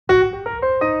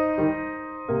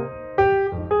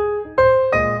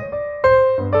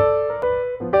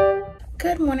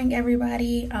morning,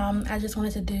 everybody. I just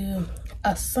wanted to do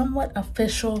a somewhat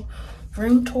official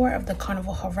room tour of the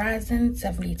Carnival Horizon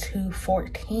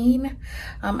 7214.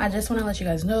 I just want to let you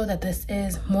guys know that this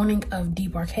is morning of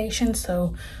debarkation,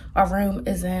 so our room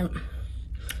isn't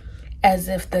as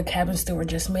if the cabin steward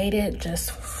just made it.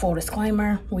 Just full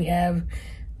disclaimer, we have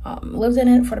lived in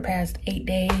it for the past 8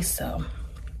 days, so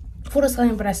full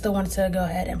disclaimer, but I still wanted to go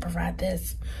ahead and provide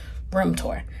this room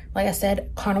tour. Like I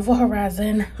said, Carnival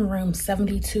Horizon room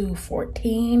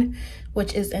 7214,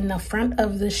 which is in the front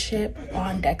of the ship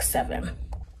on deck 7.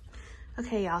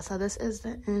 Okay, y'all, so this is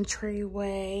the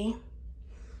entryway.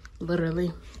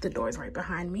 Literally, the door's right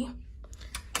behind me.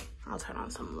 I'll turn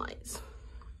on some lights.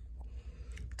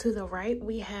 To the right,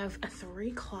 we have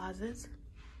 3 closets.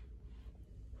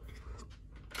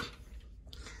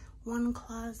 One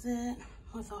closet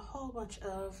with a whole bunch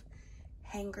of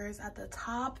hangers at the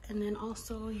top, and then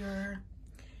also your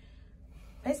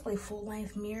basically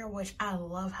full-length mirror, which I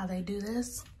love how they do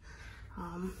this.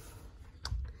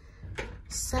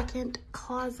 Second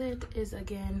closet is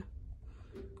again,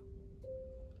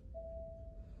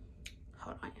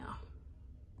 hold on, y'all.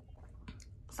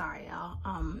 Sorry, y'all.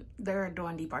 They're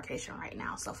doing debarkation right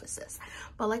now, self-assist.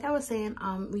 But like I was saying,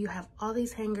 you have all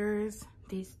these hangers.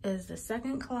 This is the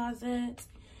second closet.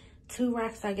 2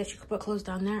 racks, I guess you could put clothes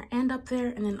down there and up there.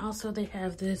 And then also they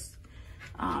have this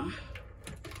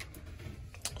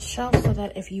shelf so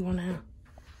that if you want to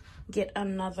get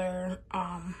another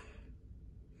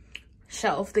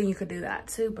shelf, then you could do that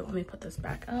too. But let me put this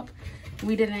back up.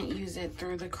 We didn't use it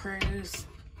through the cruise.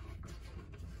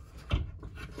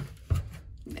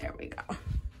 There we go.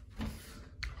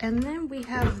 And then we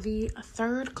have the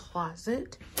third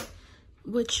closet,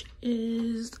 which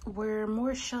is where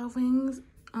more shelvings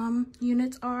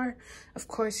units are. Of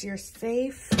course, your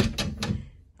safe.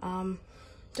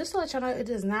 Just to let y'all know, it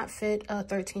does not fit a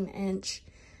 13-inch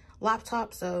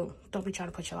laptop, so don't be trying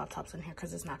to put your laptops in here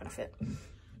because it's not gonna fit.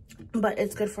 But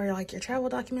it's good for like your travel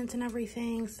documents and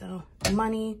everything, so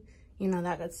money, you know,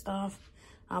 that good stuff.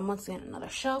 Once again, another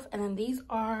shelf, and then these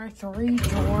are 3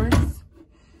 drawers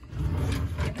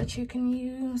that you can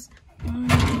use.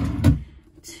 1,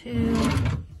 2,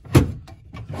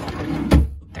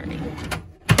 3.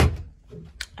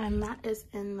 And that is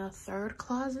in the third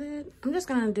closet. I'm just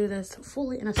gonna do this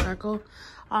fully in a circle.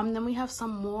 Then we have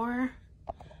some more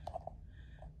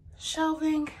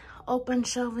shelving, open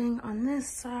shelving on this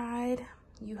side.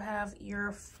 You have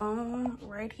your phone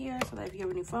right here, so that if you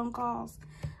have any phone calls,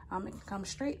 it can come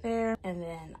straight there. And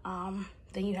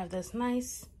then you have this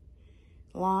nice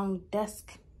long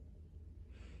desk.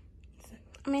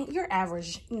 I mean, your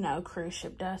average, you know, cruise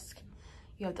ship desk.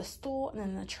 You have the stool and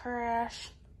then the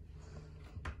trash.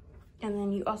 And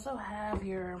then you also have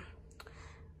your,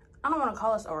 I don't want to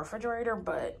call this a refrigerator,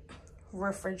 but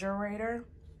refrigerator.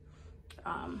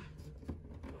 Let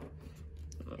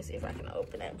me see if I can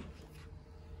open it.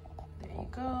 There you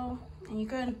go. And you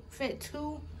can fit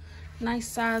 2 nice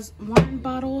size wine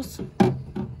bottles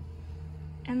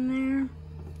in there.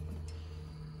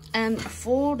 And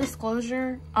full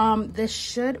disclosure, this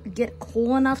should get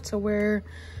cool enough to where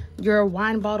your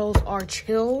wine bottles are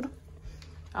chilled.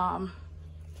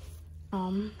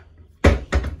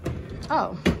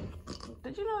 Oh,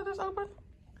 did you know this open?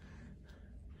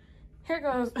 Here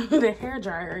goes the hair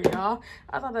dryer, y'all.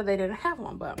 I thought that they didn't have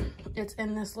one, but it's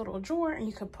in this little drawer, and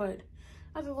you could put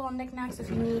other little knickknacks if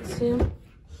you need to.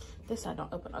 This side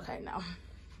don't open. Okay, no.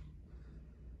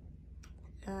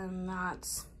 And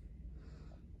that's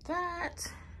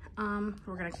that.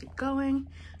 We're gonna keep going.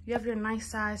 You have your nice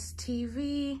size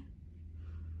TV,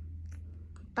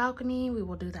 balcony. We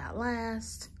will do that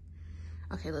last.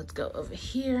 Okay, let's go over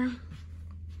here.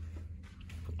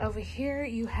 Over here,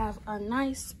 you have a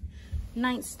nice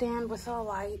nightstand with a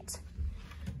light.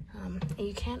 And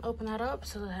you can open that up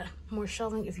so that more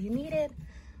shelving if you need it,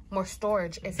 more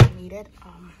storage if you need it.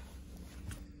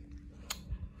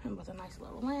 And with a nice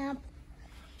little lamp.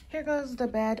 Here goes the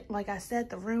bed. Like I said,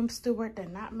 the room steward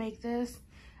did not make this.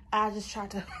 I just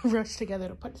tried to rush together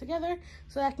to put together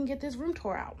so that I can get this room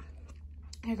tour out.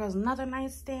 Here goes another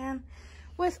nightstand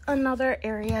with another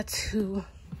area to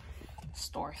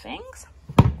store things.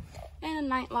 And a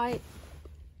nightlight.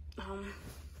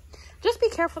 Just be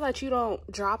careful that you don't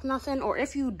drop nothing, or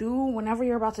if you do, whenever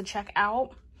you're about to check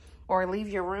out or leave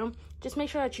your room, just make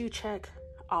sure that you check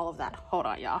all of that. Hold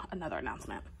on, y'all, another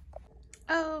announcement.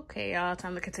 Okay, y'all,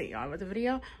 time to continue on with the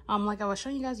video. Like I was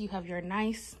showing you guys, you have your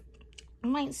nice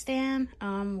nightstand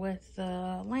with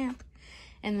the lamp,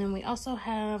 and then we also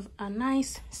have a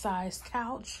nice sized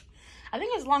couch. I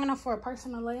think it's long enough for a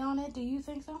person to lay on it. Do you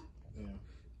think so? Yeah.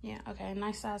 Yeah, okay,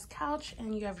 nice sized couch,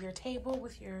 and you have your table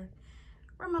with your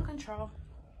remote control.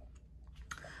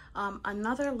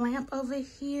 Another lamp over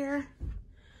here.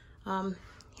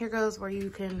 Here goes where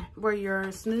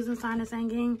your snoozing sign is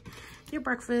hanging, your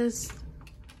breakfast,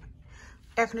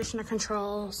 air conditioner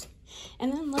controls,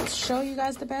 and then let's show you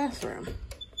guys the bathroom.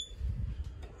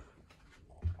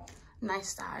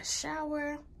 Nice size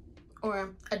shower,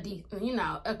 or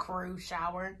a crew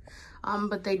shower.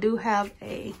 But they do have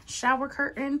a shower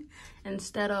curtain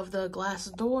instead of the glass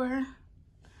door.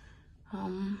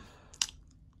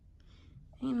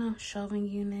 Shelving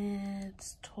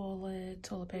units, toilet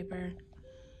paper.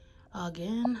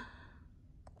 Again.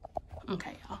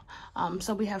 Okay, y'all.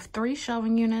 So we have 3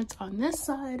 shelving units on this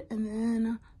side, and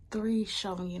then 3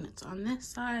 shelving units on this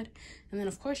side. And then,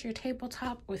 of course, your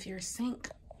tabletop with your sink,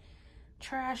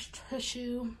 trash,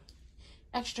 tissue,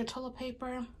 extra toilet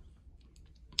paper.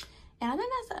 And I think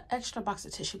that's an extra box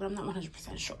of tissue, but I'm not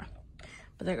 100% sure.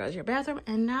 But there goes your bathroom.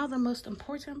 And now the most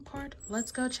important part,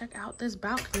 let's go check out this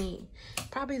balcony.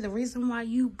 Probably the reason why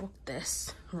you booked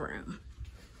this room.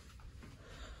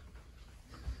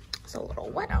 It's a little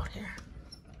wet out here.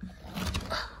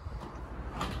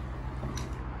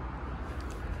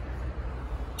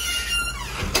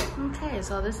 Okay,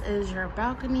 so this is your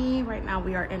balcony. Right now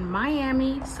we are in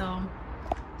Miami, so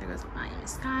there goes the Miami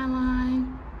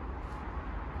skyline.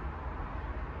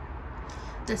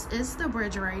 This is the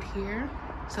bridge right here,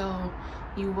 so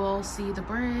you will see the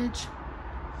bridge.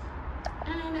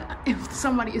 And if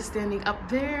somebody is standing up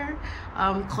there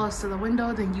close to the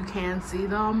window, then you can see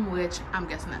them, which I'm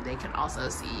guessing that they can also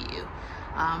see you.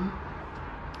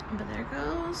 But there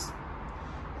goes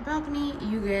the balcony.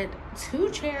 You get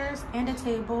 2 chairs and a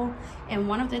table, and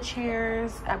one of the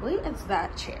chairs, I believe it's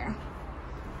that chair,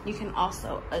 you can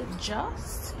also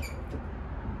adjust.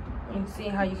 You can see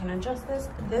how you can adjust this.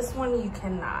 This one you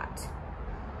cannot.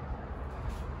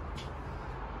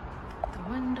 The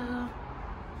window.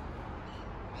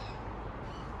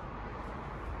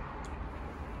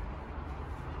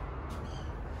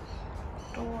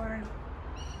 Door.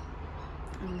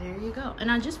 And there you go. And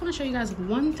I just want to show you guys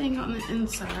one thing on the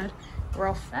inside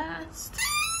real fast.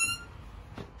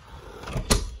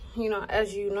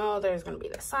 As you know, there's going to be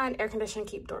the sign, air conditioning,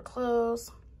 keep door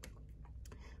closed.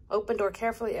 Open door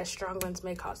carefully as strong winds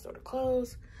may cause door to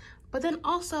close. But then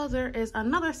also there is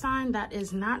another sign that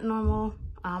is not normal,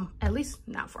 at least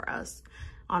not for us,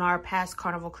 on our past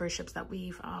Carnival cruise ships that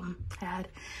we've had.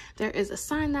 There is a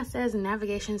sign that says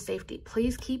navigation safety.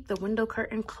 Please keep the window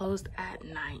curtain closed at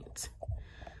night.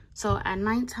 So at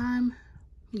nighttime,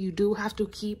 you do have to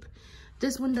keep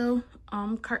this window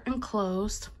curtain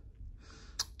closed.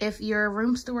 If your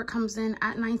room steward comes in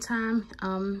at nighttime,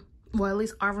 well, at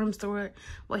least our room steward,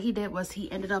 what he did was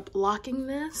he ended up locking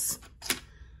this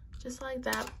just like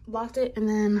that, locked it, and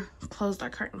then closed our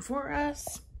curtain for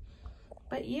us.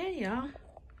 But yeah, y'all,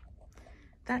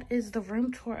 that is the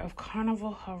room tour of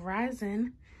Carnival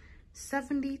Horizon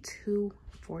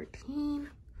 7214.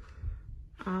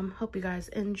 Hope you guys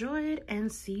enjoyed,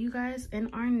 and see you guys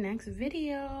in our next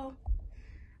video.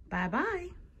 Bye bye.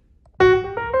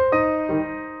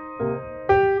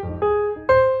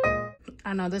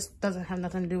 I know this doesn't have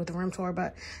nothing to do with the room tour,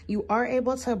 but you are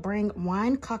able to bring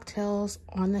wine cocktails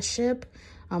on the ship.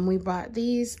 We brought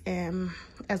these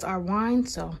as our wine,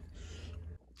 so.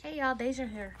 Hey y'all, Deja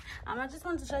here. I just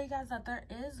wanted to show you guys that there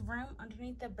is room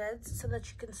underneath the beds so that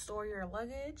you can store your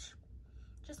luggage.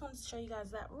 Just wanted to show you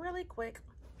guys that really quick.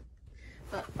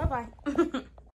 But bye-bye.